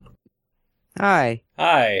Hi.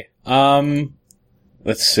 Hi.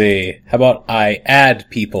 Let's see. How about I add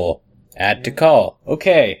people? Add to call.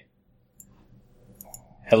 Okay.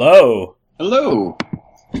 Hello. Hello.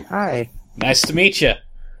 Hi. Nice to meet you.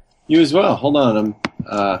 You as well. Hold on.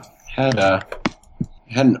 Had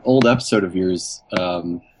an old episode of yours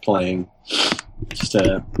playing just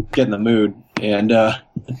to get in the mood, and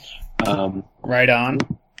Right on.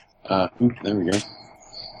 there we go.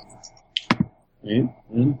 Right.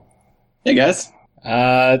 Hey guys.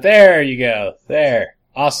 There you go. There.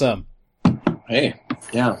 Awesome. Hey.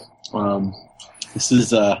 Yeah. This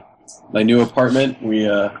is my new apartment. We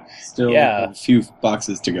still have a few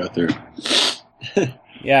boxes to go through.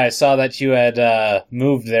 Yeah, I saw that you had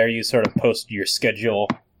moved there. You sort of posted your schedule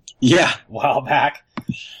Yeah. a while back.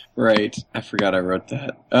 Right. I forgot I wrote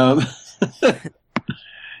that.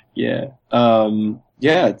 Yeah.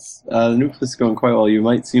 Yeah, it's the new place is going quite well. You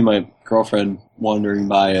might see my girlfriend wandering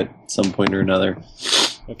by at some point or another.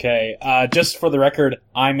 Okay, just for the record,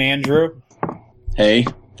 I'm Andrew. Hey,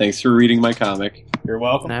 thanks for reading my comic. You're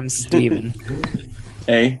welcome. And I'm Steven.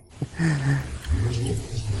 Hey.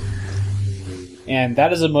 And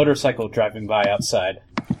that is a motorcycle driving by outside.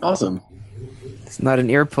 Awesome. It's not an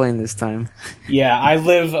airplane this time. Yeah, I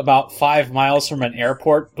live about 5 miles from an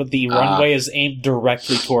airport, but the runway is aimed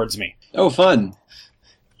directly towards me. Oh, fun.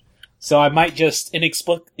 So I might just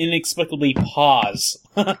inexplicably pause.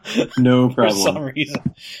 No For problem. some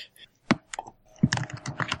reason.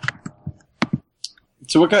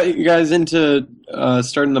 So what got you guys into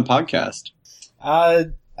starting the podcast?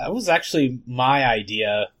 That was actually my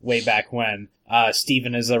idea way back when.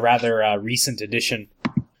 Steven is a rather recent addition.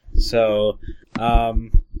 So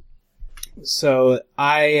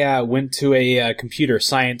I went to a computer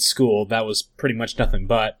science school that was pretty much nothing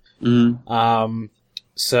but. Mm-hmm.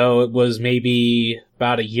 So it was maybe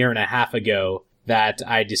about a year and a half ago that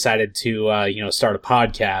I decided to, start a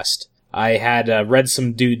podcast. I had read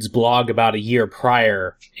some dude's blog about a year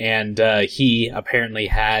prior, and he apparently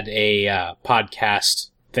had a podcast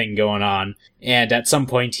thing going on. And at some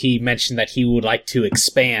point, he mentioned that he would like to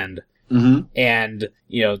expand. Mm-hmm. And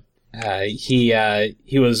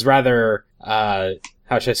he was rather how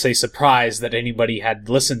should I say, surprised that anybody had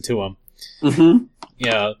listened to him. Mm-hmm.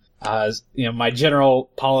 My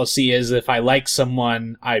general policy is if I like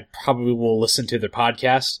someone, I probably will listen to their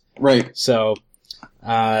podcast. Right. So,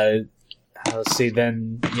 let's see.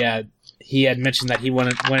 Then, he had mentioned that he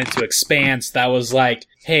wanted to expand. So that was like,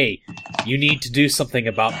 hey, you need to do something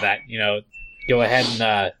about that. Go ahead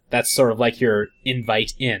and that's sort of like your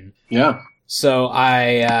invite in. Yeah. So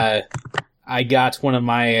I got one of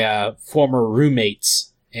my former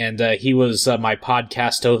roommates, and he was my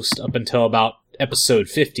podcast host up until about episode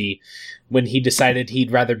 50, when he decided he'd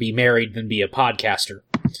rather be married than be a podcaster.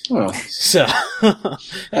 Oh, So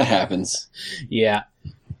that happens. Yeah.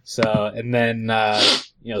 So, and then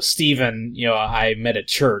Steven, I met at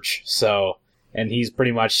church. So, and he's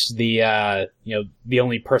pretty much the the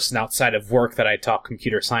only person outside of work that I talk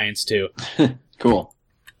computer science to. Cool.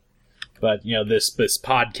 But, this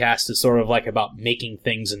podcast is sort of like about making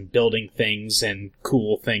things and building things and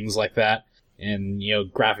cool things like that. And,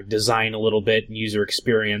 graphic design a little bit and user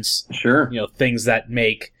experience. Sure. Things that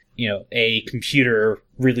make, a computer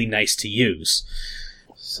really nice to use.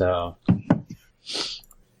 So.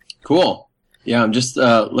 Cool. Yeah, I'm just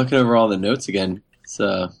looking over all the notes again.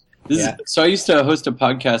 So I used to host a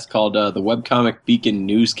podcast called the Webcomic Beacon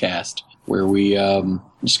Newscast, where we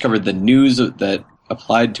just covered the news that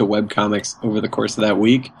applied to webcomics over the course of that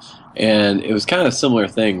week, and it was kind of a similar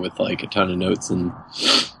thing with like a ton of notes and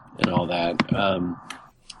all that.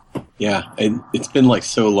 It's been like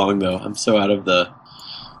so long though. I'm so out of the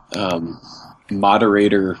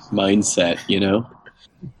moderator mindset,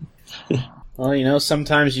 Well,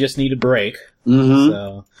 sometimes you just need a break. Mm-hmm.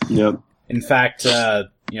 So, yep. in fact,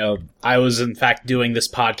 I was in fact doing this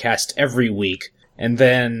podcast every week, and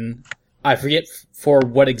then I forget for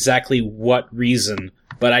what reason,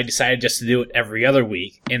 but I decided just to do it every other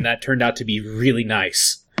week, and that turned out to be really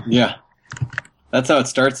nice. Yeah. That's how it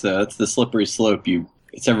starts, though. That's the slippery slope.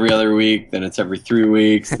 It's every other week, then it's every 3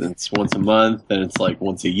 weeks, then it's once a month, then it's like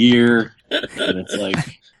once a year, and it's like,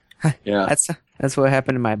 yeah. That's what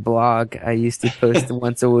happened in my blog. I used to post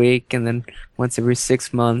once a week, and then once every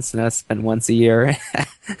 6 months, and it's been once a year.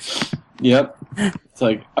 Yep. It's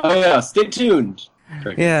like, oh yeah, stay tuned.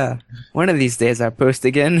 Yeah. One of these days I'll post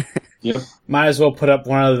again. Yep. Might as well put up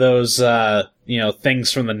one of those,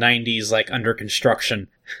 things from the 90s, like under construction.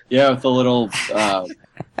 Yeah, with the little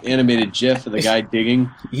animated GIF of the guy digging.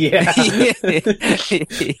 Yeah.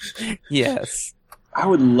 Yes. I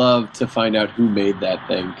would love to find out who made that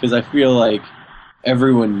thing, because I feel like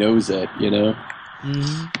everyone knows it, you know?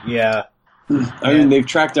 Yeah. I mean, they've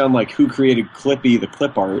tracked down, like, who created Clippy, the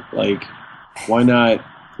clip art. Like, why not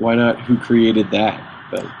who created that?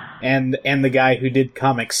 But And the guy who did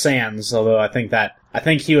Comic Sans, although I think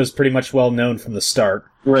he was pretty much well known from the start.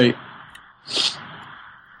 right.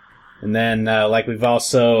 And then, like, we've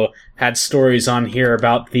also had stories on here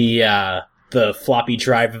about the floppy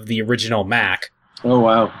drive of the original Mac. Oh,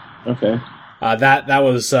 wow. Okay. That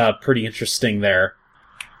was pretty interesting there.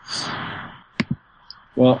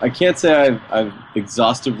 Well, I can't say I've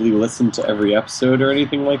exhaustively listened to every episode or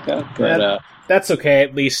anything like that, but That's okay.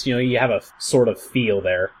 At least, you have a sort of feel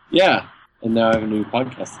there. yeah. And now I have a new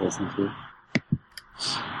podcast to listen to.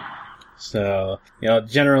 So,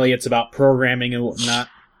 generally it's about programming and whatnot.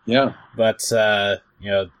 Yeah. But,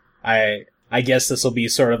 I guess this will be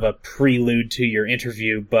sort of a prelude to your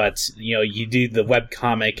interview, but, you do the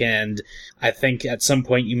webcomic, and I think at some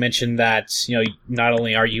point you mentioned that, not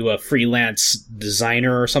only are you a freelance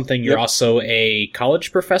designer or something, you're also a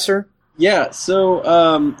college professor? Yeah, so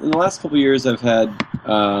in the last couple of years I've had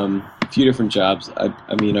a few different jobs. I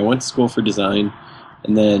went to school for design,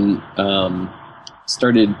 and then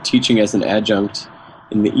started teaching as an adjunct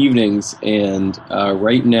in the evenings, and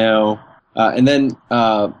right now, and then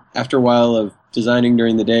after a while of designing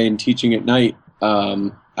during the day and teaching at night,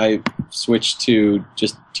 I switched to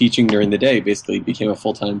just teaching during the day, basically became a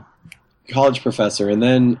full-time college professor. And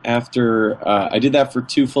then after I did that for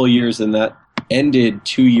 2 full years, and that ended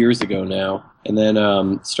 2 years ago now, and then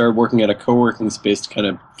started working at a co-working space to kind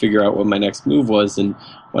of figure out what my next move was, and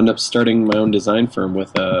wound up starting my own design firm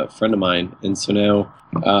with a friend of mine. And so now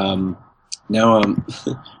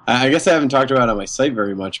I guess I haven't talked about it on my site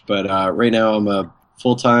very much, but right now I'm a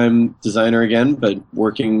full-time designer again, but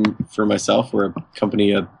working for myself. We're a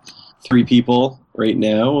company of 3 people right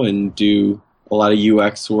now, and do a lot of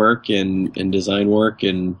UX work and design work,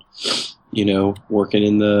 and working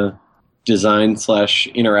in the design /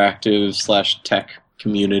 interactive / tech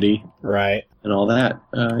community, Right. and all that.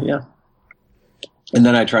 Yeah. And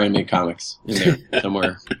then I try and make comics in there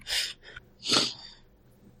somewhere.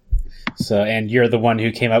 So, and you're the one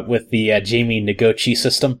who came up with the Jamie Noguchi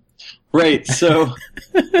system? Right, so...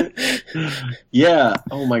 yeah,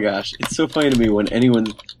 oh my gosh. It's so funny to me when anyone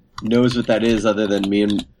knows what that is other than me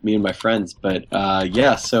and my friends. But,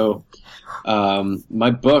 yeah, so...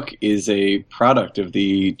 my book is a product of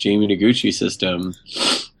the Jamie Noguchi system.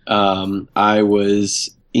 I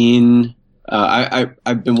was in...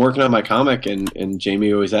 I've been working on my comic, and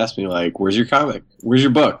Jamie always asks me, like, where's your comic? Where's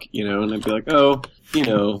your book? And I'd be like, oh,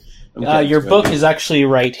 your book is actually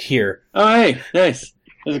right here. Oh, hey, nice.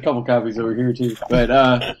 There's a couple copies over here, too. But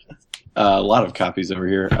a lot of copies over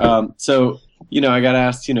here. So, I got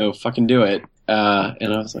asked, fucking do it.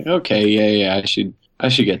 And I was like, okay, yeah, I should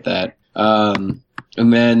get that. And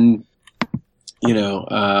then,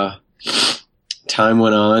 time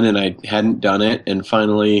went on, and I hadn't done it. And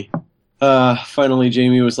finally,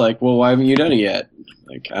 Jamie was like, well, why haven't you done it yet?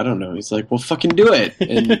 Like, I don't know. He's like, well, fucking do it.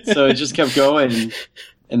 And so it just kept going.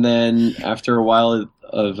 And then after a while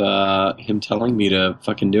of him telling me to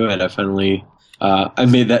fucking do it, I finally I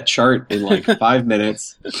made that chart in like 5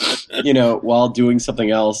 minutes, while doing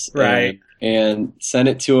something else. Right. And sent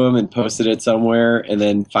it to him and posted it somewhere. And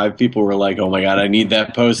then 5 people were like, oh my God, I need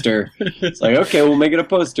that poster. It's like, okay, we'll make it a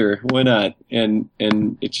poster. Why not? And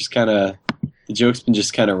it just the joke's been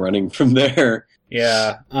just kind of running from there.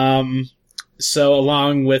 Yeah. So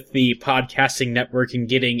along with the podcasting network and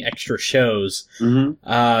getting extra shows,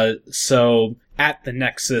 so At the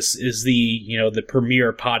Nexus is the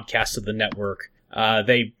premier podcast of the network.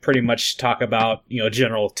 They pretty much talk about,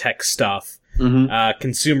 general tech stuff,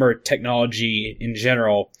 consumer technology in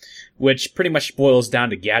general, which pretty much boils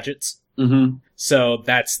down to gadgets. So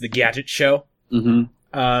that's the Gadget Show. Then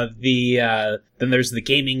there's the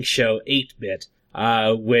gaming show 8-Bit,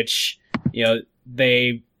 which,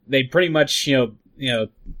 they pretty much,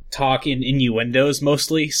 talk in innuendos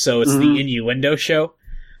mostly, so it's the innuendo show.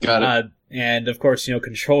 Got it. And of course,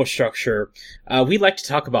 control structure. We like to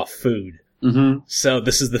talk about food. So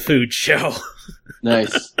this is the food show.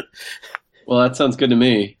 Nice. Well, that sounds good to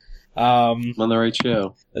me. I'm on the right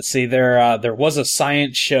show. Let's see, there was a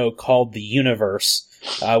science show called The Universe,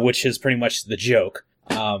 which is pretty much the joke.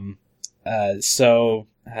 So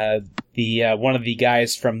one of the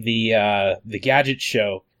guys from the Gadget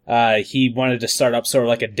Show, he wanted to start up sort of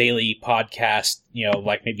like a daily podcast,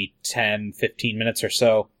 like maybe 10, 15 minutes or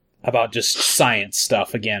so about just science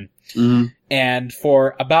stuff again. And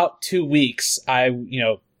for about 2 weeks, I,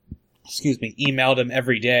 emailed him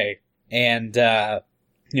every day. And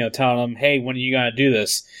telling him, hey, when are you going to do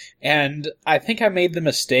this? And I think I made the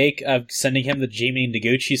mistake of sending him the Jamie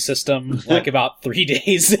Noguchi system like about 3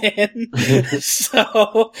 days in.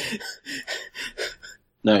 So.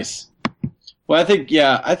 Nice. Well, I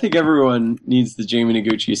think everyone needs the Jamie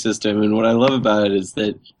Noguchi system. And what I love about it is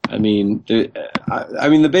that,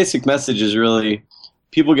 the basic message is really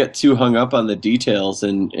people get too hung up on the details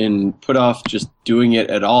and put off just doing it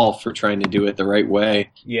at all for trying to do it the right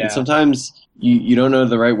way. Yeah. And sometimes you don't know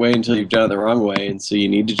the right way until you've done it the wrong way, and so you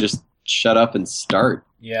need to just shut up and start.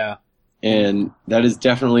 Yeah. And that is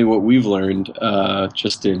definitely what we've learned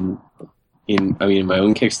just in my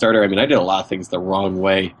own Kickstarter. I did a lot of things the wrong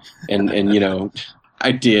way, and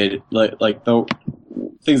I did like the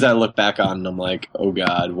things I look back on and I'm like, oh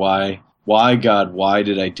God, why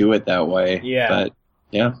did I do it that way? Yeah. But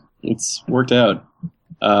yeah, it's worked out.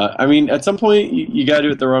 At some point you got to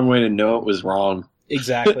do it the wrong way to know it was wrong.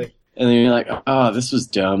 Exactly. And then you're like, oh, this was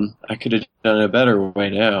dumb. I could have done it a better way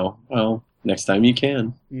now. Well, next time you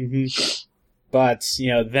can. Mm-hmm. But,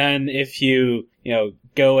 then if you,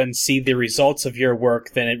 go and see the results of your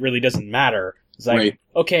work, then it really doesn't matter. It's like, right.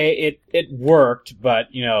 Okay, it worked, but,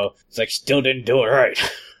 it's like, still didn't do it right.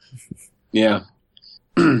 Yeah.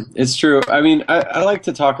 It's true. I like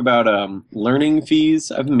to talk about learning fees.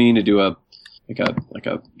 I've been meaning to do a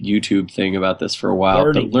YouTube thing about this for a while.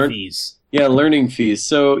 Learning fees. Yeah, learning fees.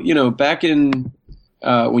 So, back in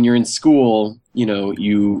when you're in school,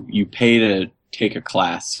 you pay to take a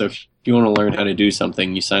class. So if you want to learn how to do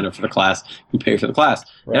something, you sign up for the class, you pay for the class.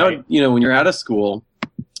 Right. Now, when you're out of school,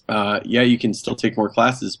 you can still take more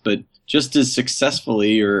classes, but just as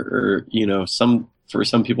successfully or for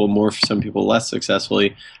some people more, for some people less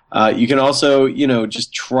successfully, you can also,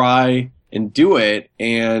 just try and do it,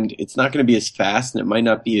 and it's not going to be as fast and it might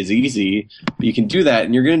not be as easy, but you can do that,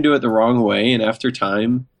 and you're going to do it the wrong way, and after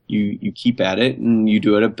time you keep at it and you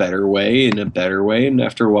do it a better way, and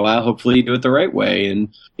after a while hopefully you do it the right way.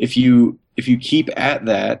 And if you keep at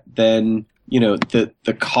that, then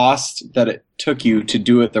the cost that it took you to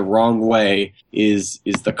do it the wrong way is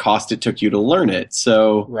the cost it took you to learn it.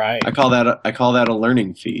 So right. I call that a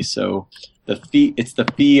learning fee. So it's the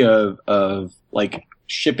fee of like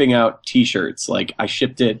shipping out t-shirts. Like I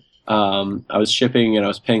shipped it, I was shipping and I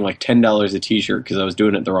was paying like $10 a t-shirt because I was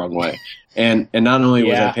doing it the wrong way. And not only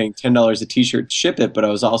was I paying $10 a t-shirt to ship it, but I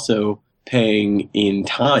was also paying in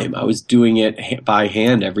time. I was doing it by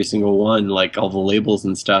hand, every single one, like all the labels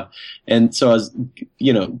and stuff. And so I was,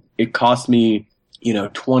 it cost me,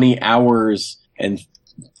 20 hours and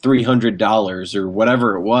 $300 or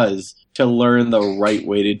whatever it was to learn the right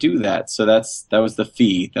way to do that. So that was the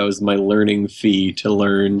fee. That was my learning fee to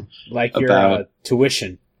learn like your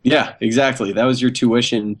tuition. Yeah, exactly. That was your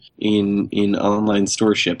tuition in online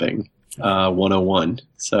store shipping 101.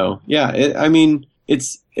 So yeah, I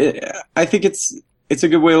think it's a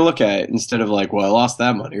good way to look at it, instead of like, well, I lost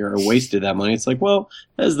that money or I wasted that money. It's like, well,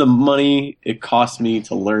 that's the money it cost me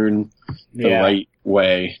to learn the right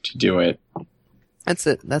way to do it.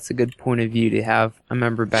 That's a good point of view to have. I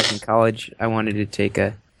remember back in college, I wanted to take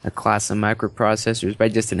a class on microprocessors, but I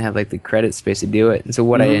just didn't have like the credit space to do it. And so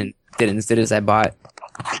what I did instead is I bought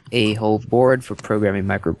a whole board for programming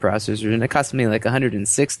microprocessors, and it cost me like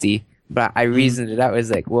 $160. But I reasoned it out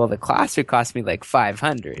as like, well, the class would cost me like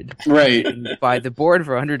 $500. Right. And buy the board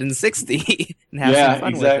for $160 and have some fun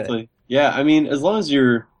exactly. with it. Yeah, as long as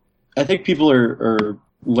I think people are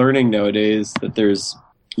learning nowadays that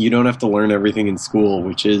you don't have to learn everything in school,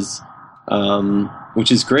 which is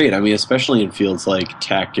great. Especially in fields like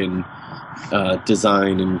tech and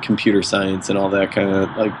design and computer science and all that kind of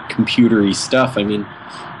like computery stuff.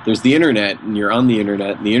 There's the internet, and you're on the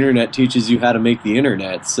internet, and the internet teaches you how to make the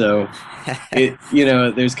internet. So,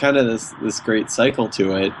 there's kind of this great cycle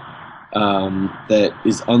to it that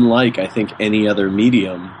is unlike, I think, any other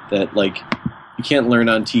medium. That like you can't learn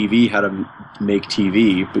on TV how to make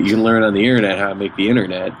TV, but you can learn on the internet how to make the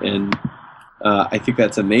internet, and I think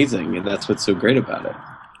that's amazing, and that's what's so great about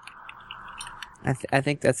it. I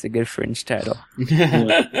think that's a good Fringe title.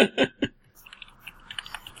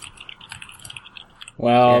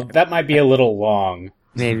 Well, that might be a little long.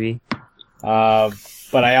 Maybe. But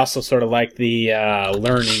I also sort of like the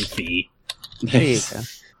learning fee.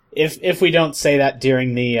 Nice. If we don't say that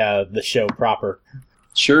during the show proper.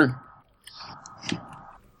 Sure.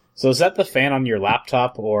 So is that the fan on your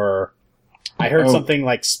laptop, or I heard something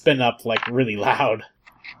like spin up like really loud?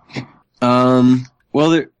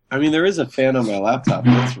 Well, there is a fan on my laptop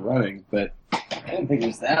that's running, but I didn't think it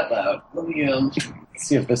was that loud. Let me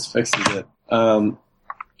see if this fixes it.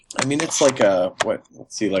 I mean, it's like like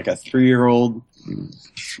a 3-year-old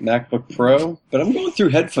MacBook Pro, but I'm going through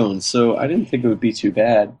headphones, so I didn't think it would be too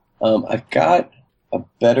bad. I've got a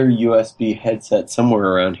better USB headset somewhere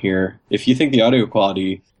around here. If you think the audio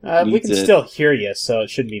quality we can still hear you, so it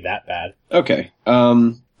shouldn't be that bad. Okay.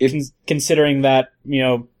 Considering that,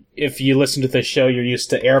 if you listen to the show, you're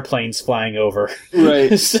used to airplanes flying over.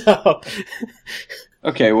 Right. So...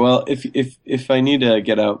 Okay, well, if I need to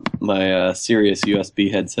get out my Sirius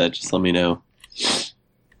USB headset, just let me know.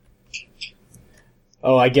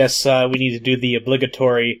 Oh, I guess we need to do the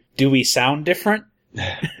obligatory, do we sound different?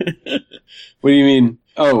 What do you mean?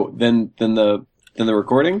 Oh, than the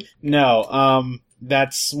recording? No,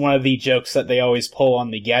 that's one of the jokes that they always pull on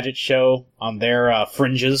the Gadget Show on their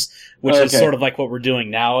Fringes, which is sort of like what we're doing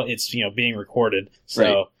now. It's, being recorded. So...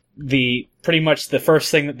 Right. Pretty much the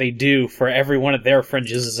first thing that they do for every one of their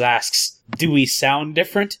Fringes is asks, do we sound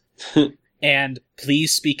different? And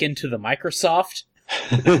please speak into the Microsoft.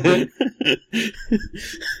 I've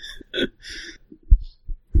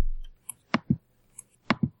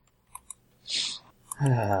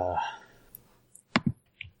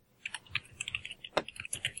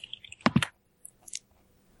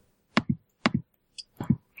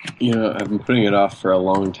been putting it off for a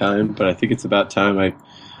long time, but I think it's about time I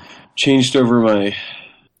changed over my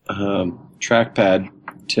trackpad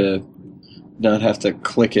to not have to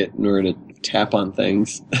click it in order to tap on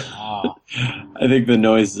things. Oh. I think the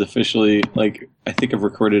noise is officially, I think I've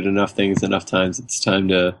recorded enough things enough times. It's time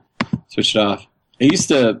to switch it off. I used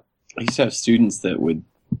to have students that would,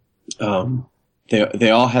 they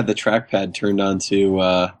all had the trackpad turned on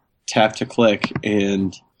to tap to click,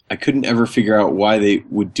 and I couldn't ever figure out why they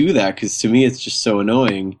would do that, because to me it's just so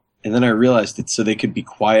annoying. And then I realized it's so they could be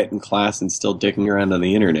quiet in class and still dicking around on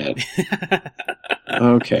the internet.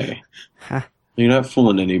 Okay. You're not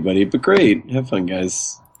fooling anybody, but great. Have fun,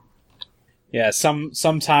 guys. Yeah,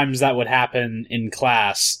 sometimes that would happen in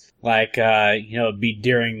class. It'd be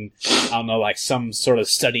during, some sort of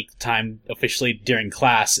study time officially during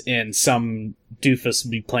class, and some doofus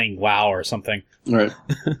would be playing WoW or something. Right.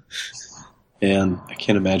 And I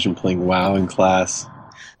can't imagine playing WoW in class.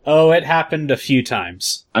 Oh, it happened a few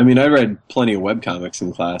times. I mean, I read plenty of webcomics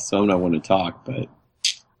in class, so I'm not one to talk, but...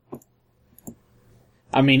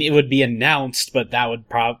 I mean, it would be announced, but that would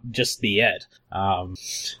just be it.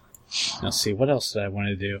 Let's see, what else did I want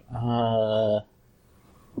to do?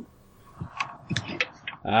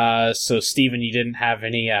 So, Steven, you didn't have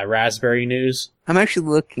any Raspberry news? I'm actually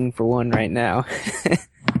looking for one right now.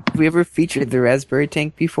 Have we ever featured the Raspberry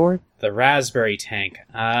Tank before? The Raspberry Tank.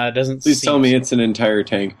 Doesn't Please tell me it's an entire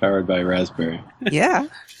tank powered by Raspberry. Yeah.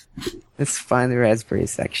 Let's find the Raspberry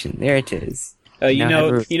section. There it is. You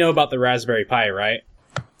know about the Raspberry Pi, right?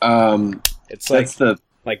 It's that's the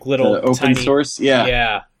little open tiny, source? Yeah.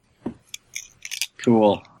 Yeah.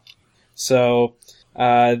 Cool. So,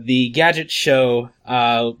 the Gadget Show,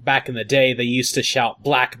 back in the day, they used to shout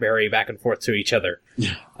BlackBerry back and forth to each other.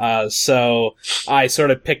 So I sort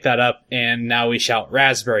of picked that up, and now we shout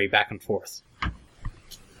Raspberry back and forth.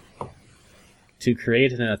 To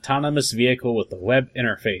create an autonomous vehicle with a web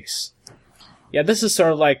interface. Yeah, this is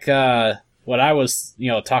sort of like what I was,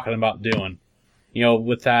 talking about doing.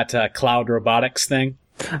 With that cloud robotics thing.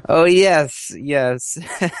 Oh, yes, yes.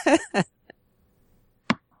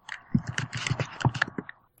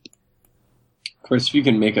 Of course, if you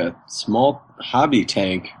can make a small hobby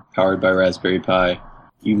tank powered by Raspberry Pi,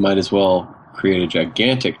 you might as well create a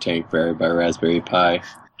gigantic tank powered by Raspberry Pi.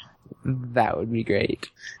 That would be great.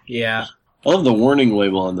 Yeah. I love the warning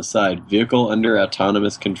label on the side. Vehicle under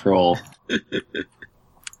autonomous control.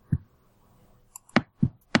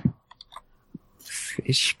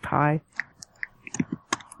 Fish pie?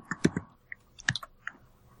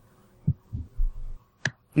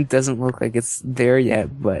 It doesn't look like it's there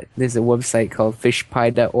yet, but there's a website called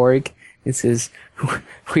fishpie.org. It says,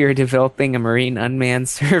 we are developing a marine unmanned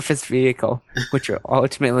surface vehicle, which will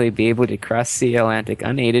ultimately be able to cross the Atlantic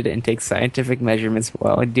unaided and take scientific measurements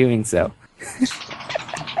while doing so.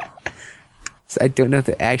 So I don't know if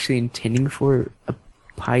they're actually intending for a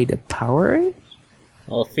pie to power it.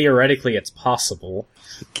 Well, theoretically, it's possible.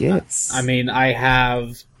 I guess. I mean, I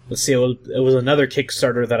have... Let's see, it was another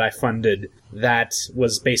Kickstarter that I funded that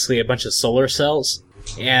was basically a bunch of solar cells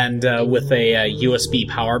and with a USB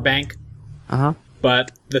power bank. Uh-huh.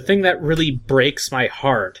 But the thing that really breaks my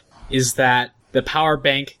heart is that the power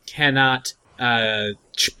bank cannot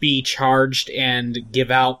be charged and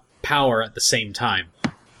give out power at the same time.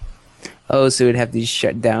 Oh, so it would have to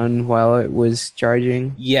shut down while it was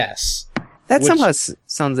charging? Yes. That somehow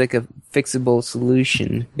sounds like a fixable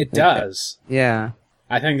solution. It does. Yeah.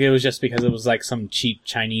 I think it was just because it was like some cheap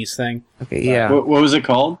Chinese thing. Okay, yeah. What was it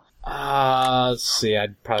called? Let's see.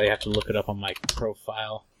 I'd probably have to look it up on my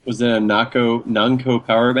profile. Was it a Nanco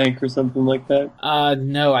power bank or something like that?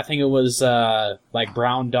 No, I think it was like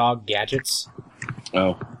Brown Dog Gadgets.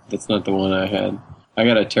 Oh, that's not the one I had. I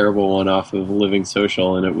got a terrible one off of Living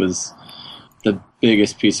Social, and it was the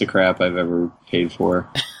biggest piece of crap I've ever paid for.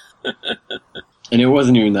 And it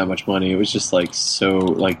wasn't even that much money. It was just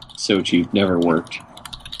so cheap. Never worked.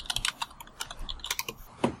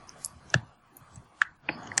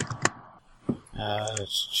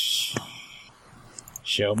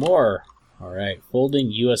 Show more. Alright,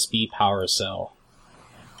 folding USB power cell.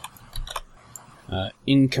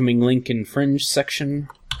 Incoming link in Fringe section.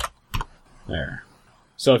 There.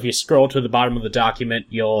 So if you scroll to the bottom of the document,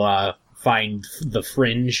 you'll find the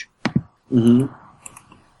Fringe. Mm-hmm.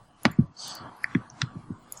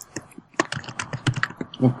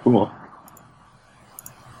 Oh, cool.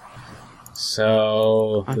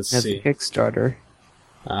 So, let's That's see. a Kickstarter.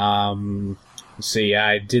 Let's see,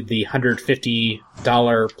 I did the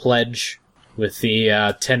 $150 pledge with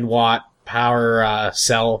the 10 watt power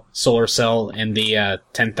solar cell, and the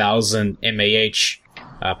 10,000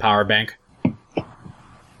 mAh power bank.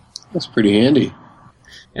 That's pretty handy.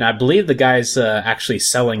 And I believe the guy's actually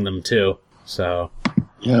selling them too. So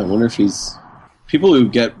Yeah, I wonder if he's... People who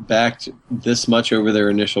get backed this much over their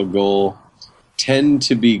initial goal tend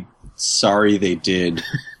to be sorry they did.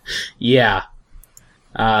 yeah,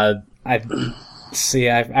 I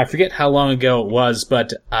forget how long ago it was,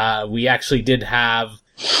 but we actually did have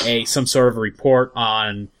some sort of report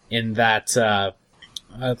in that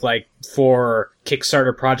like for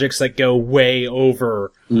Kickstarter projects that go way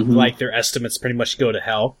over, like their estimates pretty much go to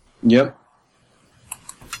hell. Yep.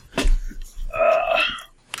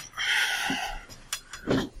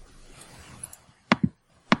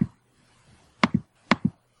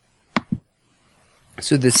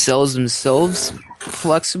 So the cells themselves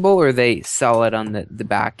flexible, or they solid on the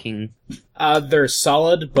backing? They're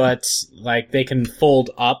solid, but like they can fold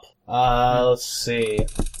up. Let's see.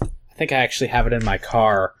 I think I actually have it in my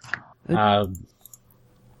car. But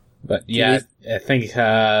yeah, I think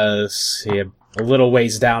let's see, a little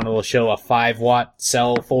ways down it'll show a 5 watt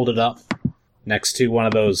cell folded up next to one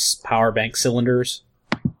of those power bank cylinders.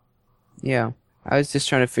 Yeah, I was just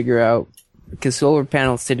trying to figure out, because solar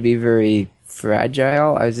panels tend to be very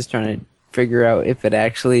fragile. I was just trying to figure out if it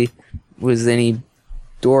actually was any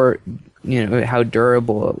how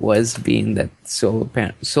durable it was, being that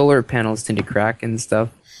solar panels tend to crack and stuff.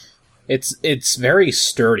 It's very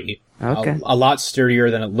sturdy. Okay. A lot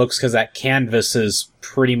sturdier than it looks, because that canvas is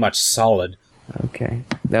pretty much solid. Okay,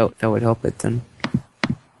 that would help it then.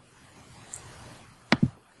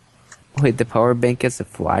 Wait, the power bank gets a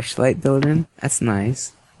flashlight built in? That's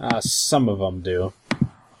nice. Some of them do.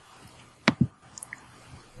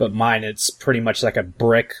 But mine, it's pretty much like a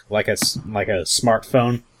brick, like a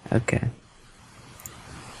smartphone. Okay.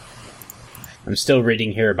 I'm still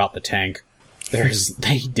reading here about the tank.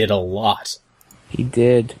 They did a lot. He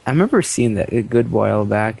did. I remember seeing that a good while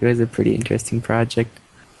back. It was a pretty interesting project.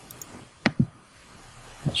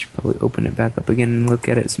 I should probably open it back up again and look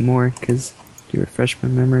at it some more, because to refresh my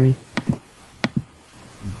memory.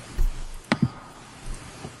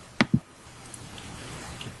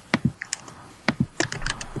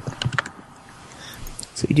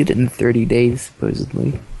 So he did it in 30 days,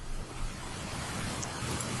 supposedly.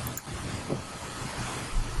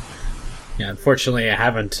 Yeah, unfortunately, I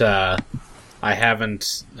haven't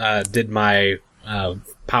did my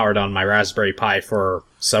powered on my Raspberry Pi for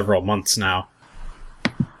several months now.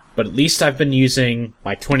 But at least I've been using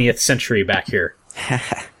my 20th century back here.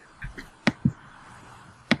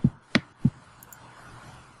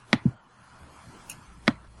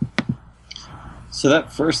 So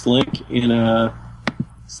that first link in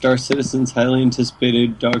Star Citizen's highly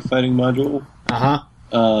anticipated dogfighting module,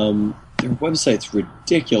 their website's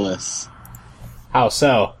ridiculous. How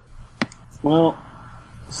so? Well,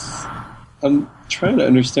 I'm trying to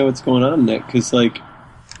understand what's going on, Nick, because,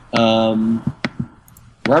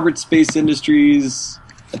 Robert Space Industries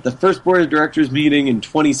at the first board of directors meeting in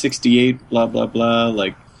 2068, blah, blah, blah,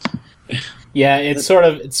 Yeah, it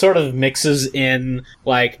sort of mixes in,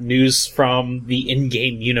 news from the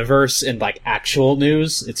in-game universe and, actual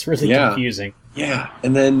news. It's really confusing. Yeah,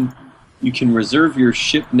 and then you can reserve your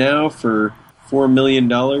ship now for $4 million,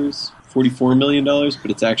 $44 million,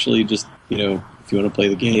 but it's actually just, if you want to play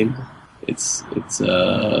the game, it's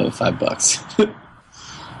 $5.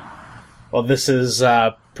 Well, this is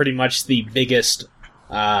pretty much the biggest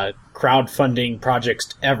crowdfunding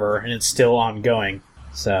project ever, and it's still ongoing.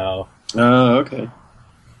 So, oh, okay.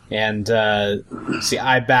 And, see,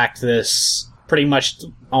 I backed this pretty much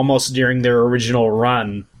almost during their original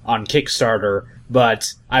run on Kickstarter,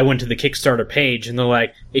 but I went to the Kickstarter page and they're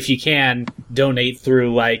like, if you can, donate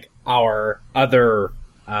through, like, our other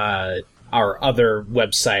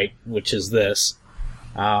website, which is this.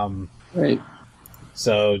 Right.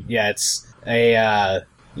 So, yeah, it's a,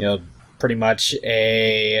 pretty much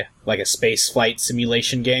a space flight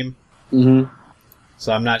simulation game. Mm-hmm.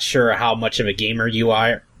 So I'm not sure how much of a gamer you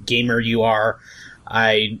are.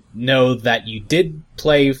 I know that you did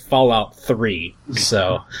play Fallout 3,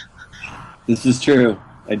 so... This is true.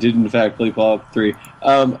 I did, in fact, play Fallout 3.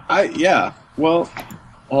 I'm not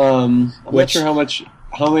sure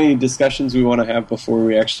how many discussions we want to have before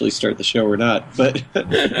we actually start the show or not, but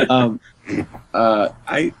I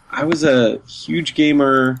was a huge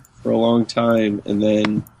gamer for a long time, and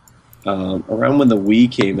then around when the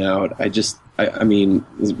Wii came out,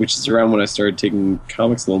 which is around when I started taking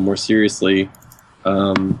comics a little more seriously,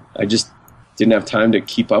 I just didn't have time to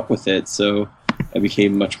keep up with it, so I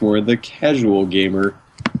became much more the casual gamer.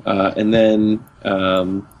 And then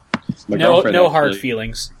my girlfriend... No hard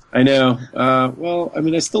feelings. I know.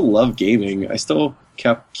 I still love gaming. I still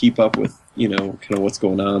keep up with, kind of what's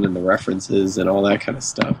going on and the references and all that kind of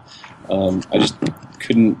stuff. I just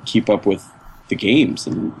couldn't keep up with the games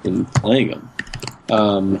and playing them.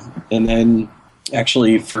 And then,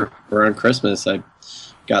 actually, for around Christmas, I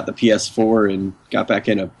got the PS4 and got back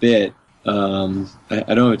in a bit. I don't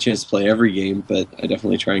have a chance to play every game, but I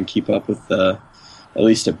definitely try and keep up with at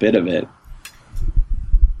least a bit of it.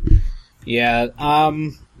 Yeah,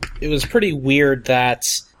 it was pretty weird that,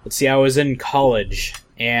 I was in college,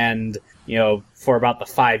 and, for about the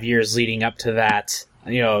 5 years leading up to that,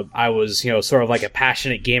 I was, sort of like a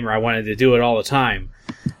passionate gamer. I wanted to do it all the time.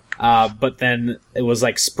 But then it was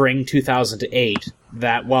like spring 2008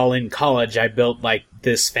 that while in college I built like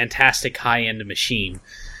this fantastic high-end machine.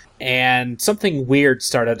 And something weird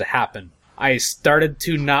started to happen. I started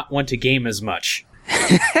to not want to game as much.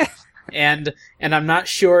 And I'm not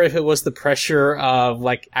sure if it was the pressure of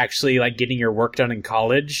like actually like getting your work done in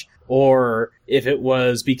college, or if it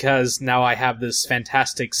was because now I have this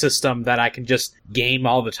fantastic system that I can just game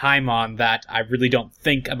all the time on, that I really don't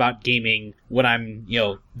think about gaming when I'm,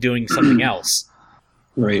 doing something else.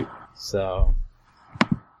 Right. So,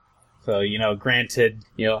 granted,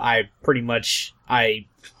 I pretty much, I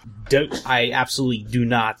absolutely do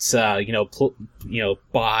not,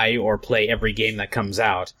 buy or play every game that comes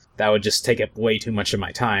out. That would just take up way too much of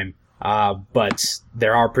my time. But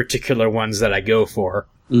there are particular ones that I go for.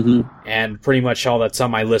 Mm-hmm. And pretty much all that's on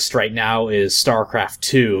my list right now is StarCraft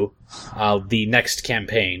 2, the next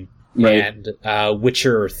campaign, right, and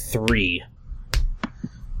Witcher 3.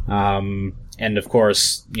 And of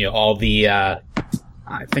course, all the, I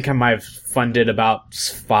think I might have funded about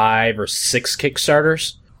 5 or 6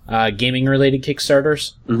 Kickstarters, gaming-related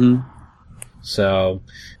Kickstarters. Mm-hmm. So,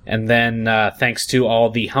 and then thanks to all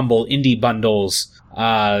the humble indie bundles,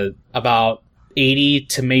 about 80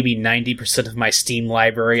 to maybe 90% of my Steam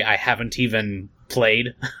library I haven't even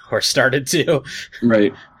played or started to.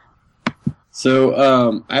 Right.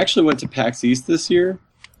 So, I actually went to PAX East this year,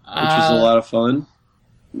 which was a lot of fun.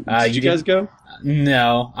 Did you guys go?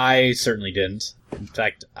 No, I certainly didn't. In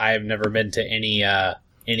fact, I have never been to any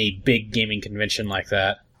big gaming convention like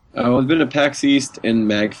that. I've been to PAX East and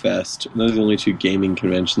MagFest. Those are the only 2 gaming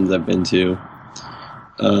conventions I've been to.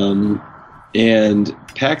 And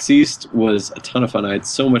PAX East was a ton of fun. I had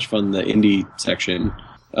so much fun in the indie section.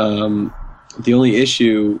 The only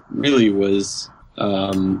issue really was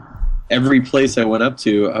every place I went up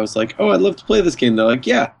to, I was like, oh, I'd love to play this game. They're like,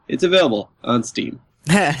 yeah, it's available on Steam.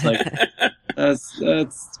 It's like,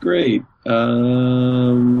 that's great.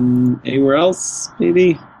 Anywhere else,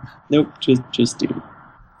 maybe? Nope, just Steam.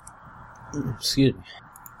 Excuse me.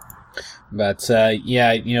 But,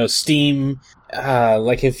 Steam,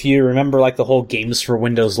 like, if you remember, like, the whole Games for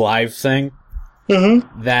Windows Live thing,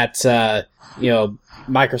 that,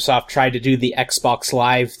 Microsoft tried to do the Xbox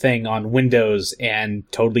Live thing on Windows and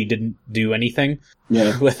totally didn't do anything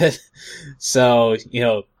with it. So,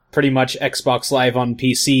 pretty much Xbox Live on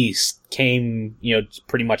PC came,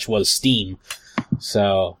 pretty much was Steam.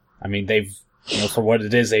 So, I mean, they've, for what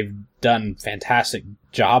it is, they've done a fantastic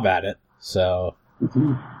job at it. So,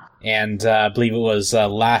 and I believe it was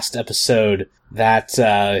last episode that,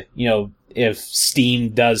 if Steam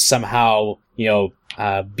does somehow,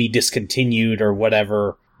 be discontinued or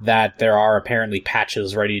whatever, that there are apparently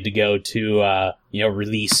patches ready to go to,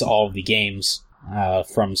 release all of the games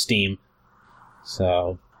from Steam.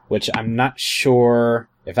 So, which I'm not sure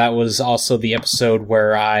if that was also the episode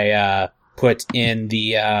where I put in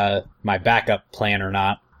the my backup plan or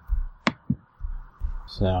not.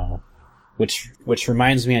 So, which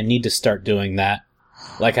reminds me, I need to start doing that.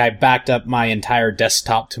 Like, I backed up my entire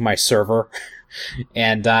desktop to my server,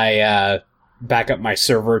 and I back up my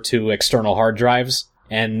server to external hard drives,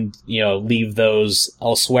 and leave those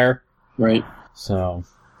elsewhere. Right. So,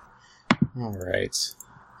 all right.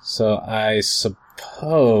 So I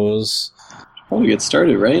suppose probably get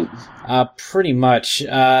started, right? Pretty much.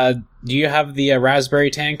 Do you have the Raspberry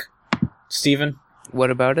tank, Steven? What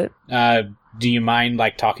about it? Do you mind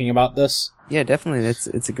talking about this? Yeah, definitely.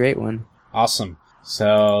 It's a great one. Awesome.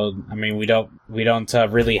 So, I mean, we don't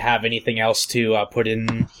really have anything else to put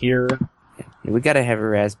in here. Yeah, we gotta have a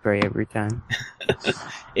Raspberry every time.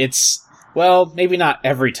 It's, well, maybe not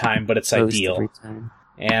every time, but it's Most ideal. every time.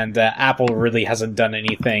 And Apple really hasn't done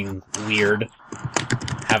anything weird,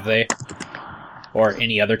 have they? Or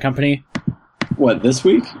any other company? What, this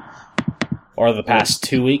week? Or the past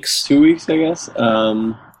 2 weeks? 2 weeks, I guess. Let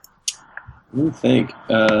me think.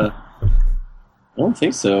 I don't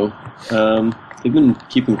think so. They've been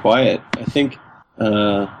keeping quiet. I think.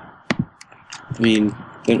 I mean,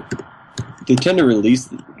 they tend to release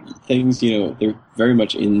things. They're very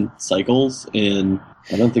much in cycles, and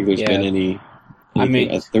I don't think there's been any. I mean,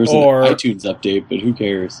 there was an iTunes update, but who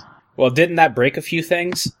cares? Well, didn't that break a few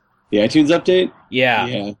things? The iTunes update?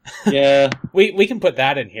 Yeah. Yeah. We can put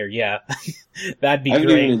that in here, yeah. That'd be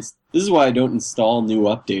great. This is why I don't install new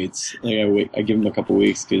updates. I give them a couple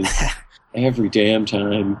weeks, because every damn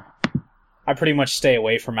time. I pretty much stay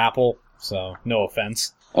away from Apple, so no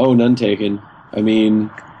offense. Oh, none taken. I mean,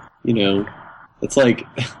 it's like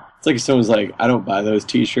if someone's like, I don't buy those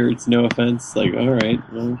t-shirts, no offense. Like, all right,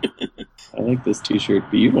 well, I like this t-shirt,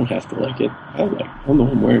 but you don't have to like it. I'm the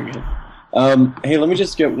one wearing it. Hey, let me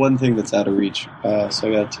just get one thing that's out of reach. So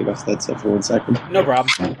I gotta take off that stuff for 1 second. No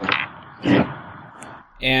problem.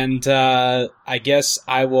 And I guess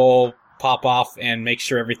I will pop off and make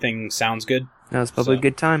sure everything sounds good. That was probably a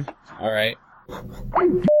good time. All right.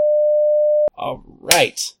 All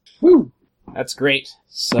right. Woo! That's great.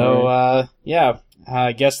 So, yeah,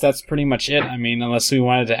 I guess that's pretty much it. I mean, unless we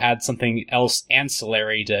wanted to add something else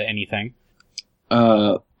ancillary to anything.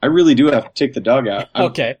 I really do have to take the dog out.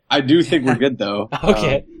 Okay. I do think we're good, though.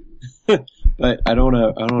 Okay. But I don't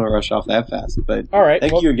want to rush off that fast. But all right.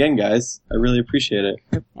 Thank you again, guys. I really appreciate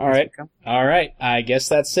it. All right. All right. I guess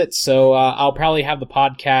that's it. So I'll probably have the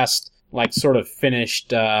podcast sort of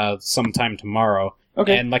finished sometime tomorrow.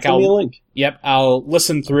 Okay. And send me a link. Yep. I'll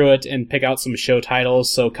listen through it and pick out some show titles.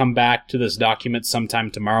 So come back to this document sometime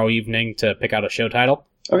tomorrow evening to pick out a show title.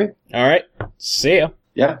 Okay. All right. See ya.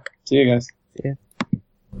 Yeah. See you guys. Yeah.